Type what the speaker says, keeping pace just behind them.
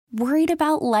Worried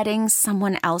about letting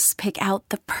someone else pick out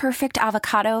the perfect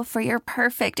avocado for your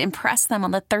perfect impress them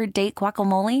on the third date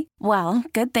guacamole? Well,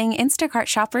 good thing Instacart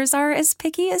shoppers are as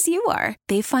picky as you are.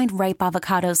 They find ripe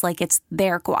avocados like it's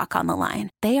their guac on the line.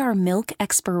 They are milk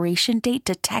expiration date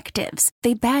detectives.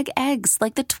 They bag eggs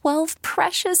like the 12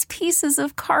 precious pieces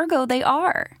of cargo they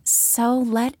are. So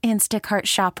let Instacart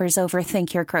shoppers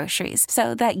overthink your groceries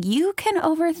so that you can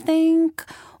overthink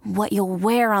what you'll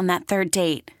wear on that third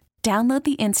date. Download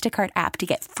the Instacart app to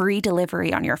get free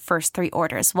delivery on your first 3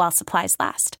 orders while supplies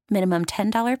last. Minimum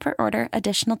 $10 per order.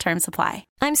 Additional terms apply.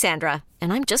 I'm Sandra,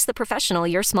 and I'm just the professional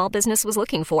your small business was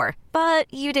looking for. But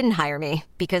you didn't hire me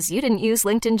because you didn't use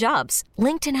LinkedIn Jobs.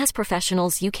 LinkedIn has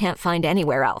professionals you can't find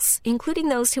anywhere else, including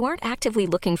those who aren't actively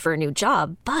looking for a new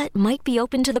job, but might be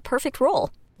open to the perfect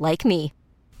role, like me.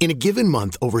 In a given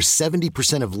month, over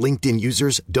 70% of LinkedIn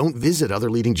users don't visit other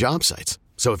leading job sites.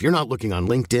 So if you're not looking on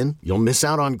LinkedIn, you'll miss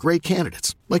out on great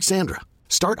candidates like Sandra.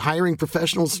 Start hiring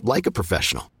professionals like a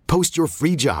professional. Post your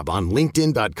free job on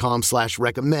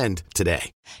linkedin.com/recommend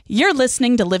today. You're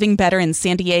listening to Living Better in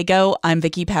San Diego. I'm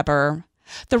Vicki Pepper.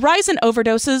 The rise in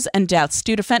overdoses and deaths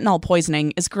due to fentanyl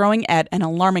poisoning is growing at an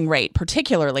alarming rate,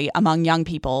 particularly among young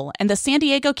people, and the San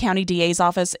Diego County DA's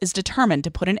office is determined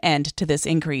to put an end to this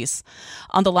increase.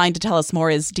 On the line to tell us more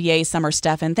is DA Summer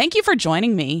Stephan. Thank you for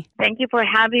joining me. Thank you for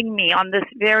having me on this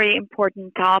very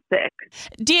important topic.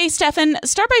 DA Stephan,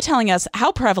 start by telling us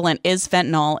how prevalent is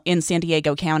fentanyl in San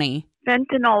Diego County?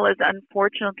 Fentanyl is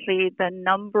unfortunately the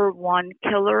number one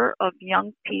killer of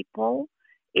young people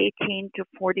 18 to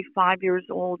 45 years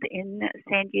old in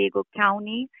San Diego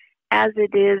County, as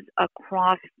it is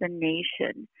across the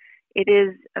nation. It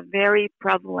is very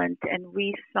prevalent, and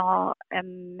we saw a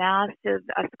massive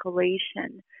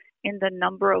escalation in the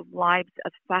number of lives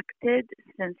affected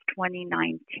since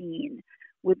 2019,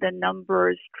 with the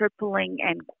numbers tripling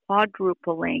and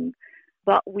quadrupling.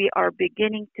 But we are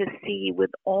beginning to see,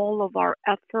 with all of our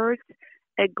efforts,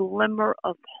 a glimmer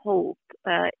of hope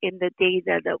in the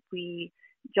data that we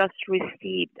just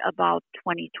received about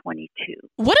 2022.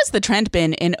 What has the trend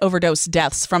been in overdose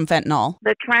deaths from fentanyl?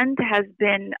 The trend has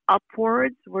been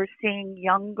upwards. We're seeing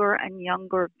younger and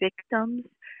younger victims.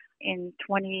 In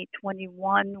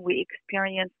 2021, we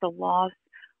experienced the loss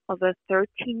of a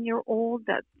 13-year-old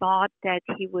that thought that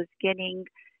he was getting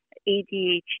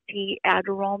ADHD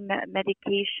Adderall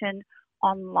medication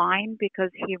online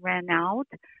because he ran out,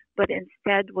 but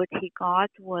instead what he got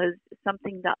was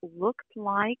something that looked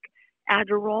like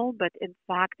Adderall, but in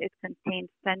fact it contained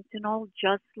fentanyl,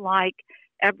 just like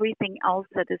everything else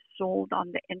that is sold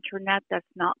on the internet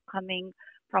that's not coming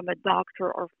from a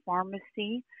doctor or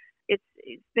pharmacy. It's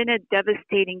been a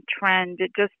devastating trend.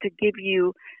 Just to give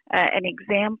you an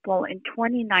example, in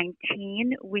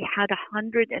 2019, we had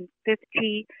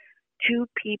 152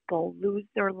 people lose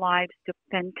their lives to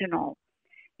fentanyl.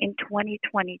 In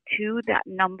 2022, that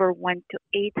number went to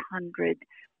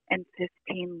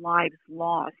 815 lives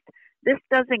lost. This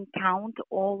doesn't count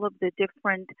all of the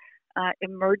different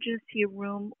emergency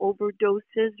room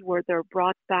overdoses where they're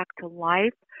brought back to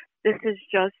life. This is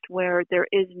just where there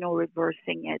is no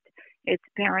reversing it. It's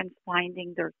parents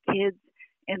finding their kids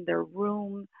in their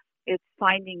room. It's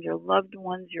finding your loved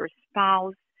ones, your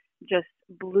spouse, just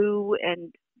blue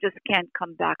and just can't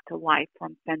come back to life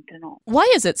from fentanyl. Why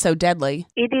is it so deadly?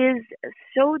 It is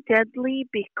so deadly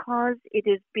because it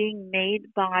is being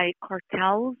made by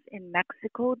cartels in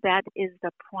Mexico. That is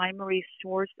the primary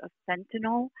source of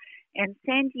fentanyl. And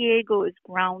San Diego is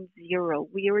ground zero.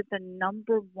 We are the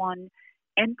number one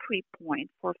entry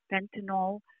point for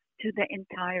fentanyl to the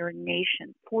entire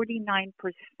nation.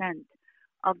 49%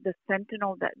 of the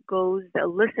fentanyl that goes, the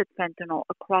illicit fentanyl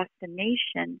across the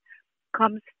nation,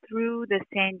 comes through the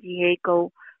San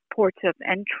Diego ports of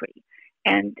entry.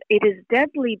 And it is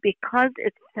deadly because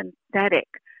it's synthetic.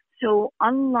 So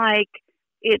unlike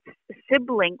its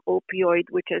sibling opioid,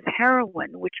 which is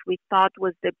heroin, which we thought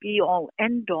was the be-all,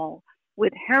 end-all,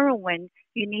 with heroin,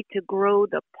 you need to grow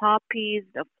the poppies,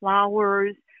 the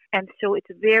flowers, and so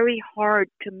it's very hard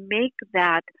to make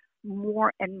that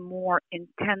more and more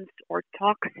intense or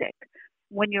toxic.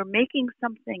 When you're making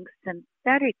something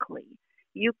synthetically,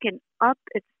 you can up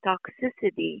its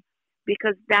toxicity,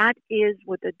 because that is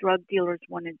what the drug dealers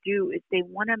want to do, is they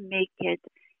want to make it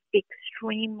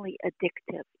extremely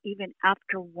addictive even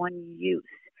after one use.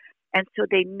 And so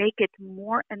they make it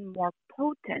more and more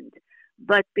potent,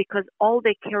 but because all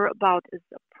they care about is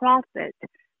the profit,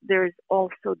 there's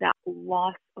also that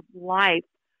loss of life,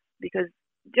 because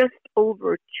just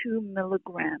over 2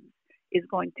 milligrams is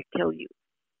going to kill you.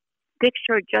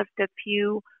 Picture just a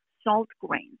few salt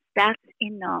grains. That's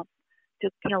enough to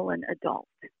kill an adult.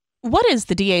 What is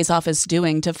the DA's office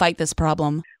doing to fight this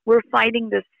problem? We're fighting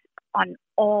this on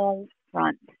all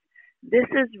fronts. This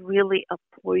is really a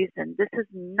poison. This is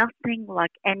nothing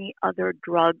like any other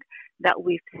drug that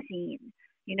we've seen.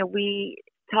 We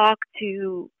talk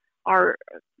to our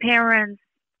parents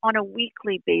on a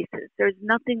weekly basis. There's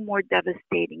nothing more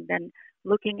devastating than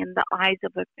looking in the eyes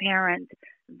of a parent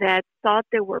that thought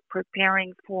they were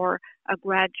preparing for a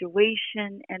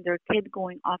graduation and their kid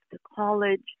going off to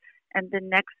college, and the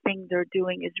next thing they're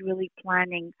doing is really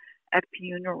planning a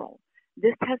funeral.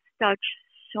 This has touched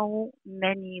so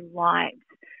many lives.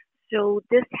 So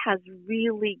this has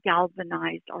really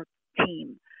galvanized our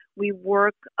team. We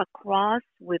work across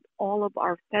with all of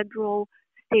our federal,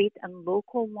 state, and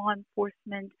local law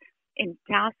enforcement in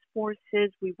task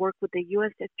forces. We work with the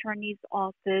U.S. Attorney's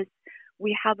Office.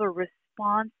 We have a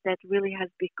response that really has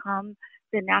become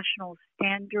the national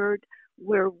standard,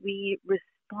 where we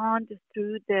respond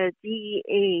through the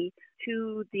DEA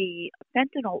to the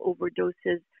fentanyl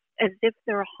overdoses as if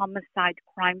they're a homicide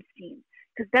crime scene,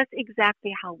 because that's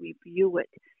exactly how we view it.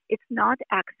 It's not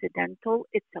accidental,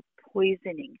 it's a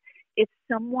poisoning. It's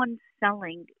someone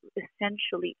selling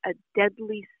essentially a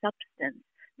deadly substance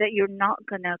that you're not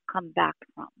going to come back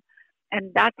from.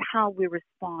 And that's how we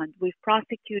respond. We've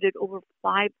prosecuted over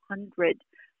 500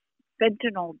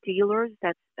 fentanyl dealers.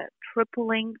 That's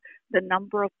tripling the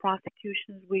number of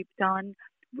prosecutions we've done.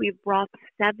 We've brought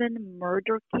 7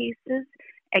 murder cases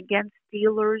against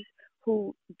dealers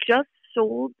who just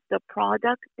sold the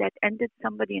product that ended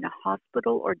somebody in a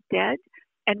hospital or dead,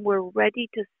 and were ready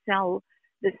to sell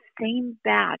the same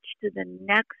batch to the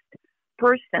next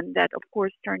person that, of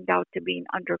course, turned out to be an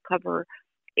undercover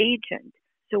agent.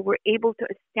 So we're able to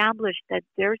establish that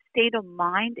their state of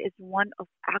mind is one of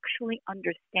actually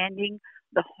understanding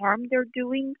the harm they're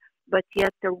doing, but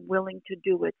yet they're willing to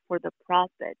do it for the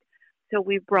profit. So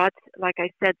we brought, like I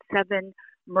said, 7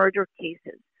 murder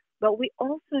cases. But we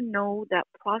also know that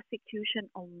prosecution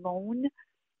alone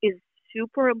is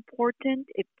super important.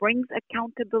 It brings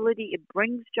accountability, it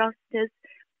brings justice,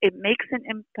 it makes an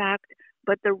impact,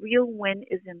 but the real win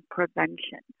is in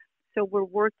prevention. So we're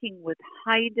working with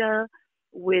HIDA,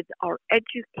 with our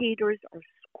educators, our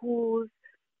schools,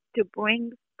 to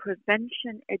bring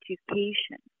prevention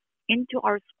education into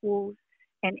our schools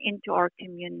and into our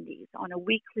communities. On a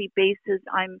weekly basis,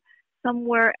 I'm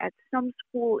somewhere at some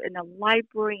school, in a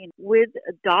library, with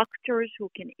doctors who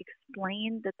can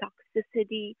explain the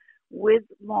toxicity, with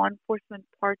law enforcement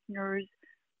partners,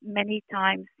 many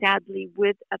times, sadly,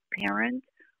 with a parent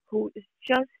who is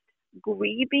just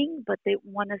grieving, but they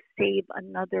want to save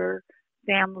another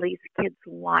family's kid's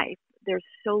life. They're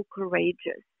so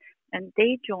courageous. And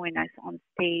they join us on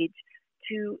stage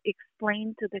to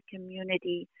explain to the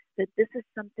community that this is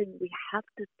something we have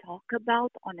to talk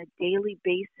about on a daily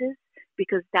basis,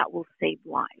 because that will save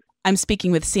lives. I'm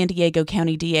speaking with San Diego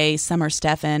County DA Summer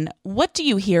Stephan. What do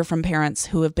you hear from parents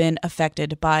who have been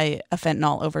affected by a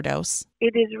fentanyl overdose?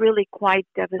 It is really quite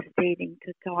devastating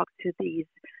to talk to these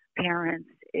parents.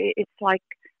 It's like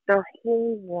their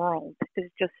whole world is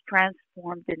just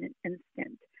transformed in an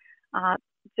instant.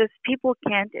 Just people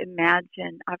can't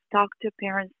imagine. I've talked to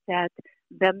parents that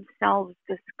themselves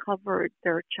discovered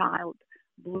their child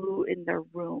blue in their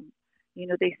room.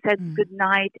 They said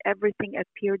goodnight, everything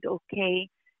appeared okay,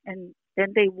 and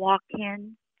then they walk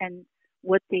in and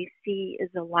what they see is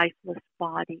a lifeless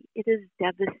body. It is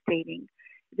devastating.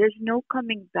 There's no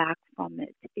coming back from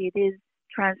it. It is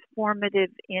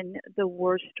transformative in the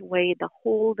worst way. The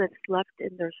hole that's left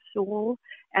in their soul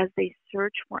as they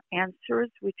search for answers,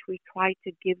 which we try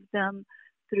to give them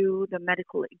through the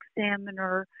medical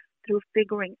examiner, through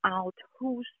figuring out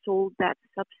who sold that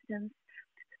substance.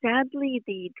 Sadly,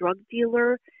 the drug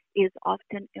dealer is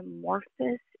often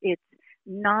amorphous. It's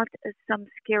not some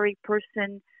scary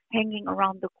person hanging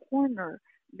around the corner.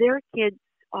 Their kids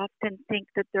often think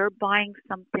that they're buying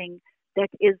something that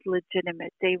is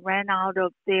legitimate. They ran out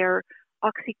of their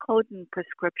oxycodone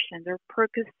prescription, their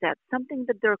Percocet, something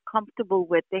that they're comfortable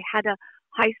with. They had a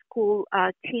high school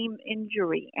team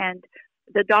injury, and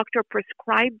the doctor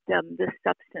prescribed them this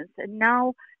substance, and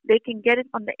now they can get it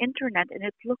on the internet and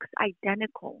it looks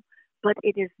identical, but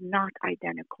it is not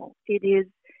identical. It is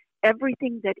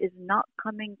everything that is not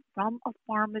coming from a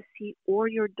pharmacy or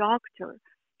your doctor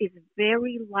is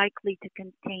very likely to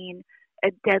contain a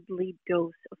deadly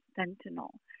dose of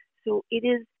fentanyl. So it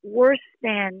is worse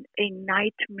than a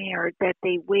nightmare that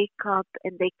they wake up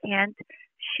and they can't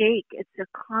shake. It's a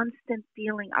constant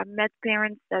feeling. I've met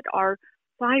parents that are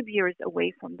 5 years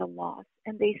away from the loss,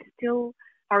 and they still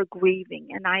are grieving,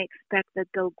 and I expect that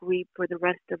they'll grieve for the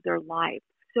rest of their life.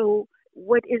 So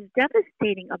what is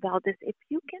devastating about this, if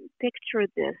you can picture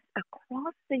this,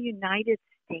 across the United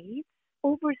States,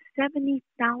 over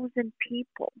 70,000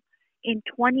 people in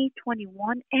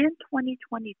 2021 and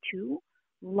 2022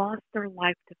 lost their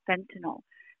life to fentanyl.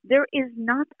 There is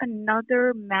not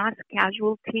another mass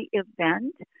casualty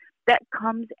event that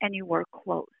comes anywhere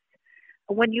close.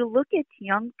 When you look at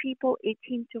young people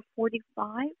 18 to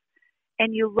 45,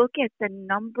 and you look at the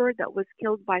number that was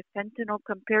killed by fentanyl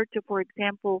compared to, for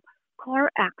example,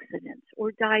 car accidents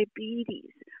or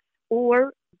diabetes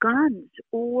or guns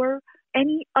or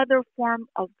any other form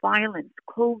of violence,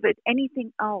 COVID,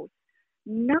 anything else,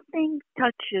 nothing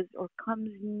touches or comes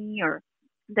near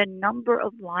the number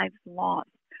of lives lost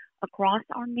across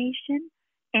our nation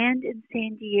and in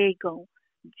San Diego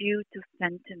due to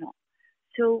fentanyl.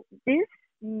 So this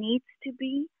needs to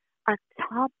be a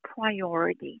top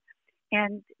priority.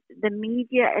 And the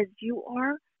media, as you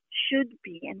are, should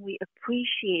be, and we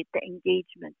appreciate the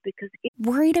engagement because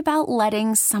Worried about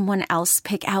letting someone else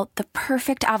pick out the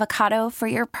perfect avocado for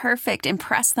your perfect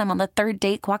impress them on the third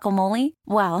date guacamole?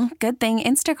 Well, good thing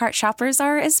Instacart shoppers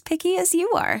are as picky as you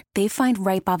are. They find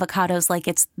ripe avocados like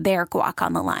it's their guac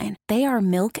on the line. They are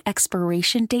milk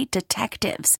expiration date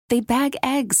detectives. They bag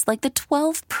eggs like the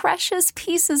 12 precious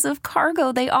pieces of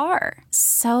cargo they are.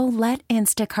 So let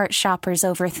Instacart shoppers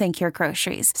overthink your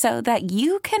groceries so that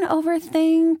you can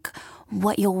overthink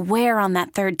what you'll wear on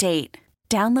that third date.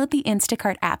 Download the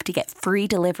Instacart app to get free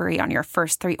delivery on your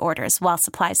first 3 orders while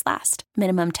supplies last.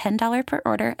 Minimum $10 per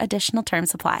order. Additional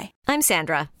terms apply. I'm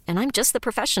Sandra, and I'm just the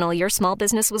professional your small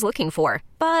business was looking for.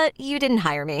 But you didn't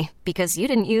hire me because you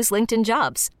didn't use LinkedIn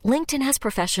Jobs. LinkedIn has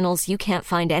professionals you can't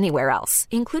find anywhere else,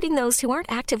 including those who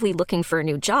aren't actively looking for a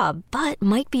new job, but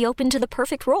might be open to the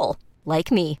perfect role,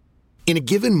 like me. In a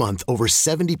given month, over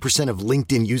 70% of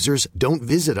LinkedIn users don't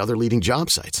visit other leading job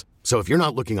sites. So if you're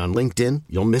not looking on LinkedIn,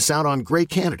 you'll miss out on great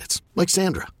candidates like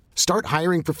Sandra. Start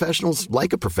hiring professionals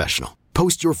like a professional.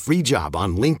 Post your free job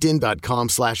on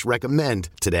linkedin.com/recommend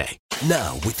today.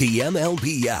 Now, with the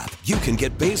MLB app, you can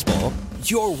get baseball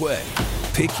your way.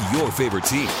 Pick your favorite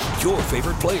team, your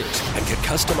favorite players, and get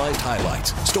customized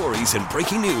highlights, stories, and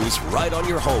breaking news right on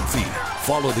your home feed.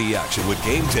 Follow the action with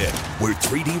Game 10, where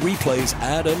 3D replays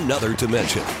add another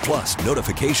dimension. Plus,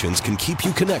 notifications can keep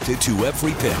you connected to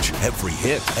every pitch, every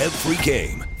hit, every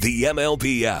game. The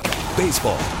MLB app.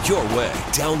 Baseball your way.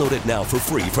 Download it now for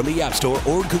free from the App Store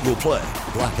or Google Play.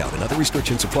 Blackout and other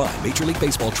restrictions apply. Major League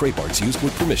Baseball trademarks used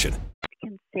with permission.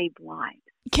 can save lives.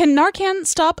 Can Narcan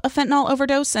stop a fentanyl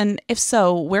overdose? And if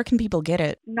so, where can people get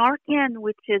it? Narcan,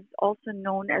 which is also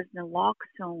known as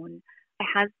naloxone,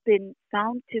 has been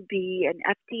found to be an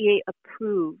FDA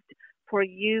approved for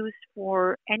use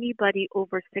for anybody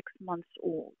over 6 months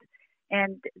old.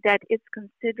 And that it's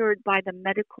considered by the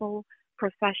medical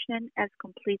profession as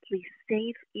completely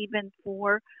safe, even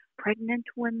for pregnant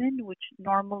women, which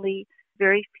normally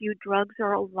very few drugs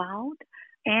are allowed,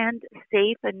 and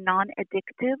safe and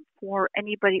non-addictive for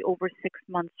anybody over 6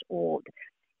 months old.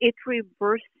 It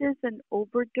reverses an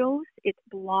overdose. It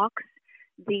blocks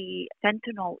the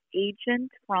fentanyl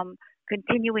agent from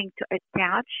continuing to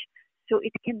attach, so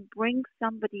it can bring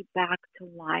somebody back to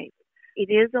life. It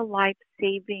is a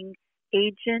life-saving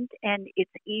agent, and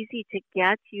it's easy to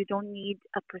get. You don't need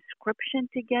a prescription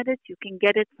to get it. You can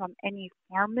get it from any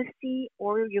pharmacy,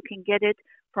 or you can get it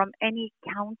from any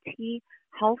county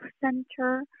health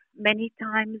center. Many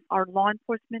times our law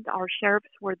enforcement, our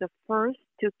sheriffs were the first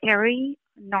to carry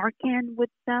Narcan with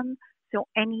them. So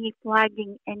any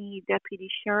flagging, any deputy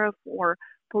sheriff or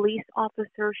police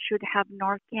officer should have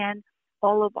Narcan.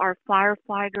 All of our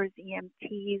firefighters,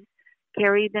 EMTs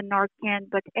carry the Narcan.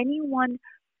 But anyone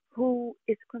who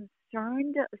is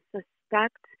concerned,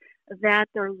 suspects that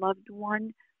their loved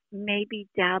one may be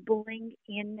dabbling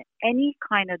in any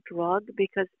kind of drug,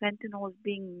 because fentanyl is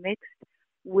being mixed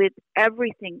with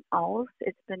everything else.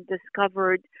 It's been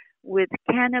discovered with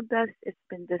cannabis. It's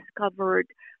been discovered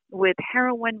with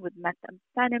heroin, with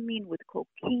methamphetamine, with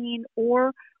cocaine,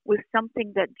 or with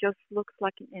something that just looks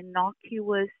like an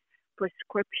innocuous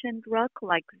prescription drug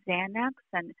like Xanax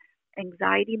and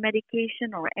anxiety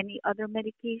medication or any other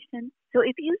medication. So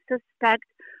if you suspect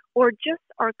or just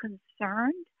are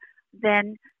concerned,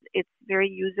 then it's very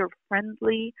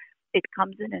user-friendly. It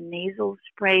comes in a nasal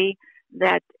spray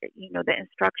that, the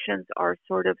instructions are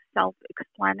sort of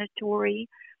self-explanatory.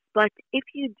 But if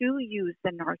you do use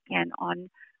the Narcan on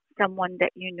someone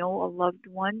that you know, a loved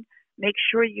one, make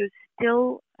sure you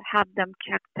still have them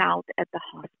checked out at the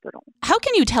hospital. How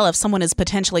can you tell if someone is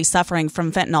potentially suffering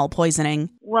from fentanyl poisoning?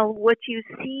 Well, what you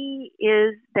see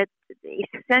is that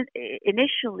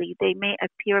initially they may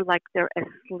appear like they're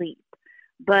asleep,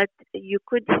 but you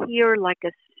could hear like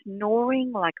a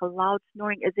snoring, like a loud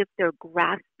snoring, as if they're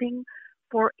grasping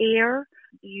for air.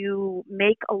 You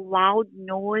make a loud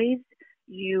noise,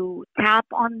 you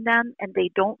tap on them, and they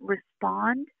don't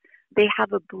respond. They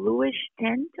have a bluish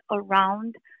tint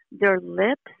around their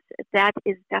lips. That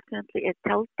is definitely a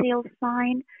telltale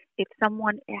sign. If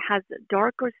someone has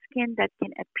darker skin, that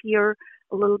can appear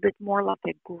a little bit more like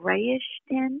a grayish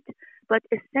tint. But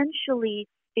essentially,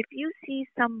 if you see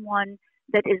someone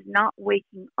that is not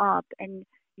waking up and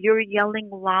you're yelling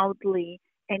loudly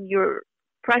and you're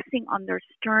pressing on their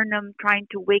sternum, trying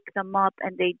to wake them up,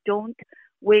 and they don't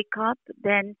wake up,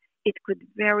 then it could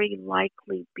very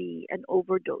likely be an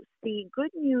overdose. The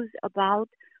good news about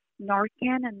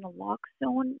Narcan and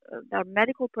naloxone, the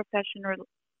medical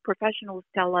professionals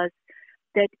tell us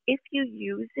that if you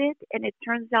use it and it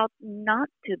turns out not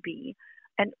to be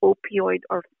an opioid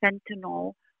or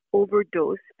fentanyl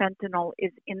overdose, fentanyl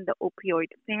is in the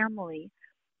opioid family,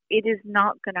 it is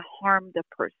not going to harm the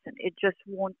person. It just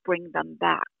won't bring them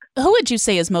back. Who would you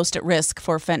say is most at risk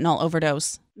for fentanyl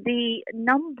overdose? The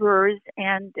numbers,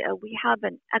 and we have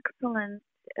an excellent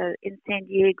in San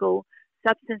Diego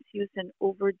substance use and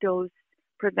overdose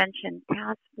prevention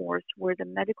task force where the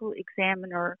medical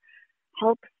examiner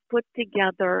helps put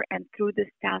together, and through this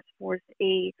task force,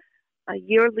 a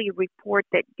yearly report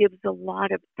that gives a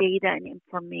lot of data and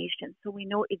information. So we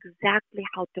know exactly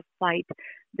how to fight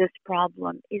this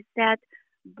problem. Is that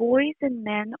boys and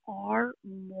men are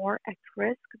more at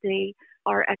risk. They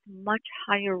are at much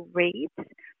higher rates.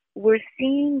 We're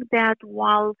seeing that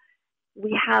while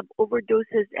we have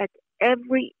overdoses at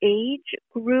every age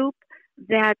group,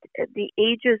 that the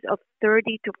ages of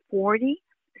 30 to 40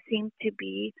 seem to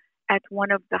be at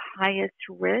one of the highest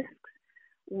risks.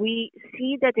 We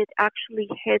see that it actually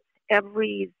hits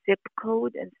every zip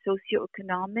code and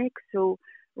socioeconomic, so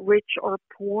rich or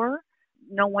poor.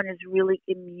 No one is really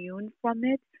immune from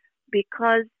it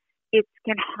because it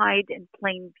can hide in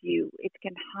plain view. It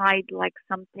can hide like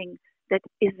something that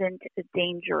isn't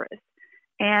dangerous.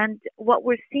 And what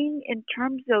we're seeing in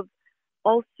terms of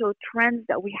also trends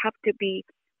that we have to be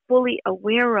fully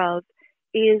aware of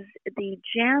is the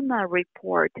JAMA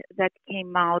report that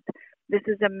came out. This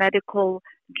is a medical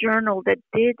journal that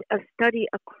did a study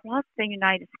across the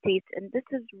United States, and this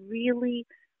is really,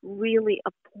 really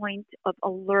a point of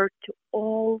alert to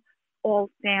all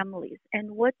families.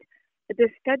 And what the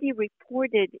study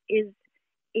reported is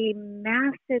a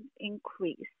massive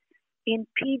increase in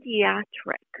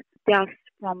pediatric deaths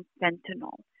from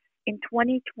fentanyl. In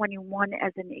 2021,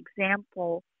 as an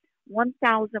example,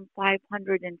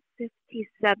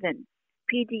 1,557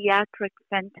 pediatric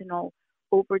fentanyl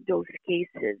overdose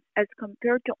cases as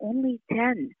compared to only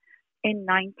 10 in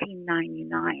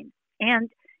 1999.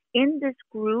 And in this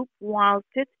group, while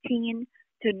 15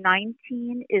 to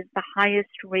 19 is the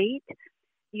highest rate,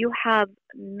 you have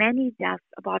many deaths.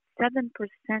 About 7%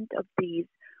 of these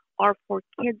are for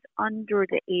kids under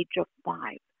the age of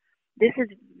 5. This is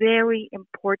very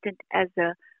important as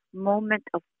a moment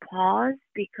of pause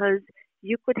because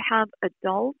you could have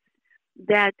adults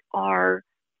that are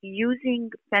using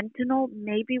fentanyl,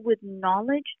 maybe with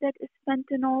knowledge that is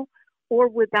fentanyl, or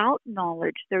without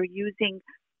knowledge. They're using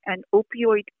an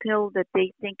opioid pill that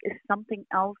they think is something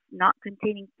else not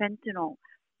containing fentanyl.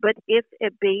 But if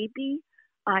a baby,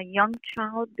 a young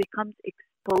child becomes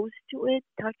exposed to it,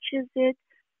 touches it,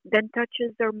 then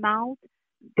touches their mouth,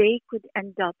 they could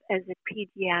end up as a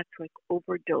pediatric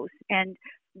overdose. And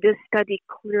this study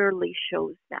clearly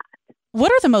shows that.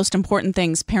 What are the most important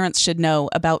things parents should know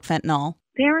about fentanyl?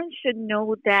 Parents should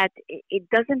know that it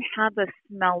doesn't have a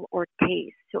smell or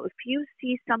taste. So if you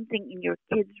see something in your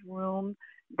kid's room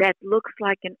that looks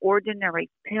like an ordinary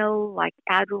pill, like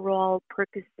Adderall,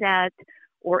 Percocet,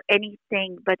 or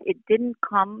anything, but it didn't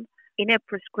come in a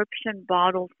prescription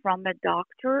bottle from a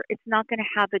doctor, it's not going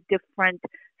to have a different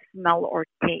smell or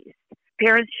taste.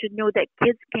 Parents should know that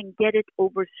kids can get it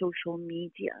over social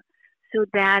media so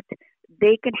that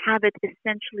they can have it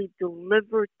essentially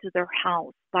delivered to their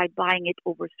house by buying it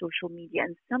over social media.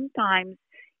 And sometimes,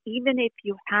 even if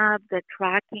you have the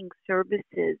tracking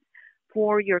services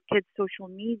for your kids' social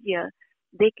media,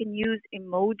 they can use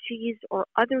emojis or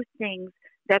other things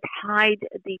that hide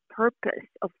the purpose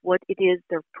of what it is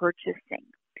they're purchasing.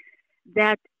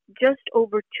 That just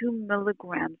over 2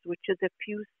 milligrams, which is a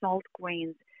few salt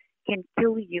grains, can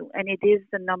kill you, and it is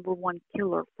the number one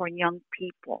killer for young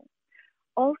people.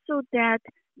 Also, that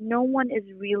no one is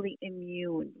really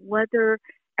immune. Whether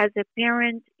as a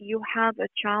parent you have a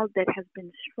child that has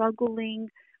been struggling,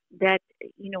 that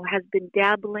has been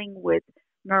dabbling with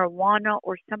marijuana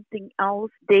or something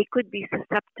else, they could be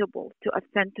susceptible to a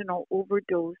fentanyl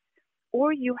overdose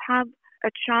or you have a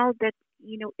child that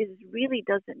is really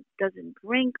doesn't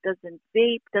drink, doesn't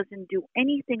vape, doesn't do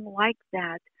anything like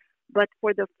that, but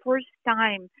for the first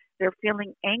time they're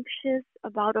feeling anxious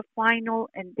about a final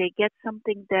and they get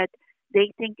something that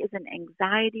they think is an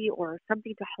anxiety or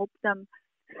something to help them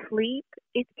sleep,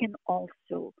 it can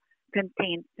also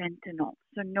contain fentanyl.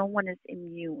 So no one is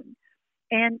immune.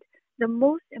 And the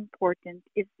most important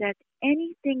is that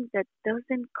anything that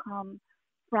doesn't come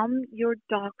from your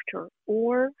doctor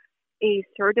or a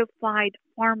certified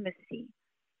pharmacy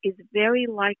is very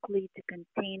likely to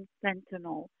contain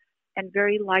fentanyl and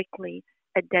very likely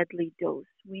a deadly dose.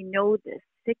 We know this.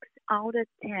 6 out of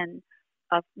 10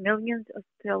 of millions of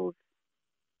pills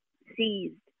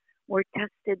seized were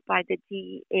tested by the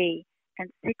DEA,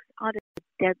 and 6 out of a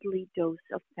deadly dose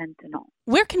of fentanyl.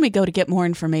 Where can we go to get more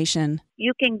information?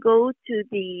 You can go to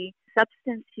the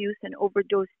Substance Use and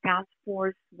Overdose Task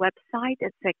Force website.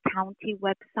 It's a county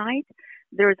website.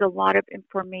 There's a lot of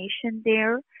information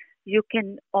there. You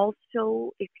can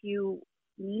also, if you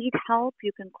need help,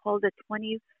 you can call the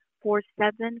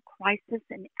 24/7 Crisis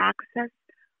and Access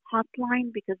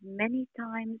hotline, because many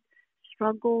times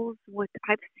struggles with,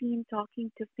 I've seen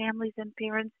talking to families and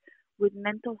parents with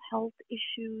mental health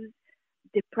issues,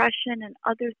 depression and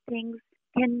other things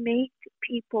can make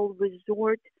people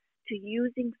resort to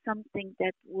using something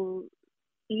that will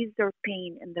ease their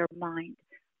pain in their mind.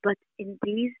 But in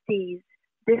these days,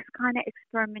 this kind of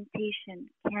experimentation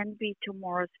can be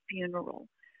tomorrow's funeral.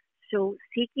 So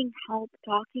seeking help,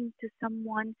 talking to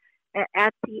someone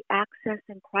at the Access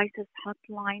and Crisis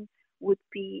Hotline would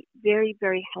be very,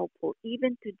 very helpful,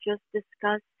 even to just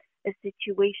discuss a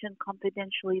situation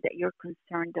confidentially that you're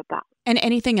concerned about. And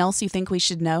anything else you think we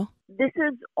should know? This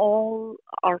is all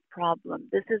our problem.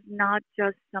 This is not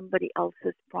just somebody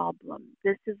else's problem.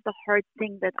 This is the hard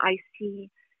thing that I see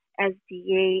as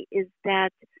DA, is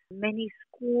that many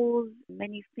schools,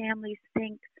 many families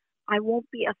think, I won't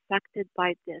be affected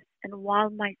by this. And while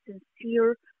my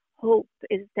sincere hope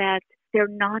is that they're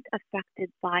not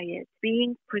affected by it,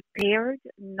 being prepared,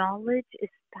 knowledge is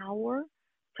power.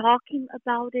 Talking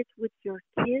about it with your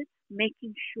kids,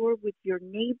 making sure with your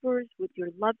neighbors, with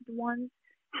your loved ones,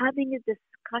 having a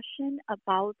discussion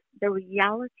about the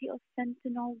reality of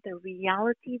fentanyl, the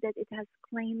reality that it has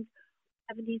claimed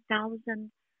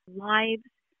 70,000 lives,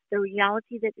 the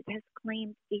reality that it has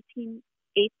claimed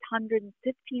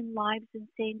 815 lives in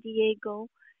San Diego,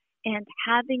 and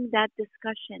having that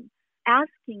discussion,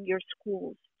 asking your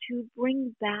schools to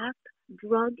bring back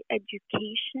drug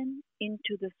education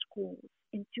into the schools.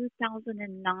 In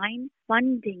 2009,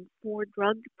 funding for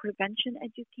drug prevention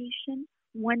education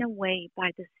went away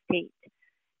by the state.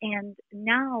 And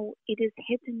now it is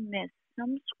hit and miss.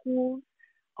 Some schools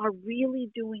are really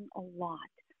doing a lot.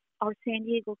 Our San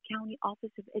Diego County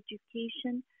Office of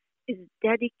Education is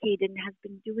dedicated and has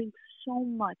been doing so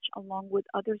much along with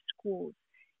other schools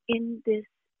in this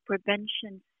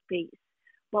prevention space.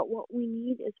 But what we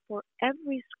need is for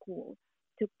every school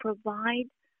to provide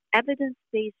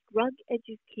evidence-based drug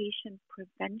education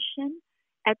prevention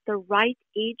at the right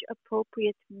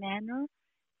age-appropriate manner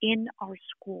in our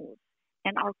schools.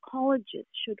 And our colleges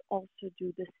should also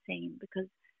do the same, because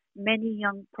many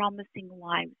young promising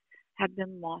lives have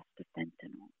been lost to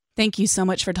fentanyl. Thank you so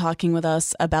much for talking with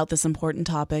us about this important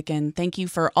topic, and thank you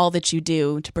for all that you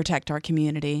do to protect our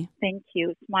community. Thank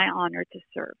you. It's my honor to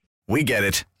serve. We get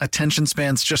it. Attention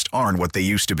spans just aren't what they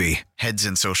used to be. Heads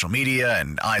in social media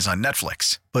and eyes on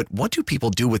Netflix. But what do people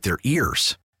do with their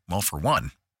ears? Well, for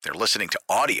one, they're listening to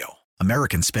audio.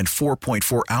 Americans spend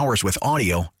 4.4 hours with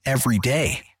audio every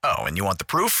day. Oh, and you want the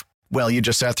proof? Well, you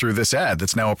just sat through this ad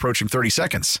that's now approaching 30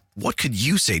 seconds. What could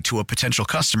you say to a potential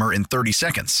customer in 30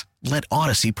 seconds? Let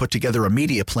Odyssey put together a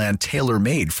media plan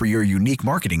tailor-made for your unique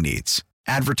marketing needs.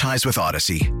 Advertise with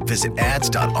Odyssey. Visit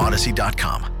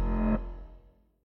ads.odyssey.com.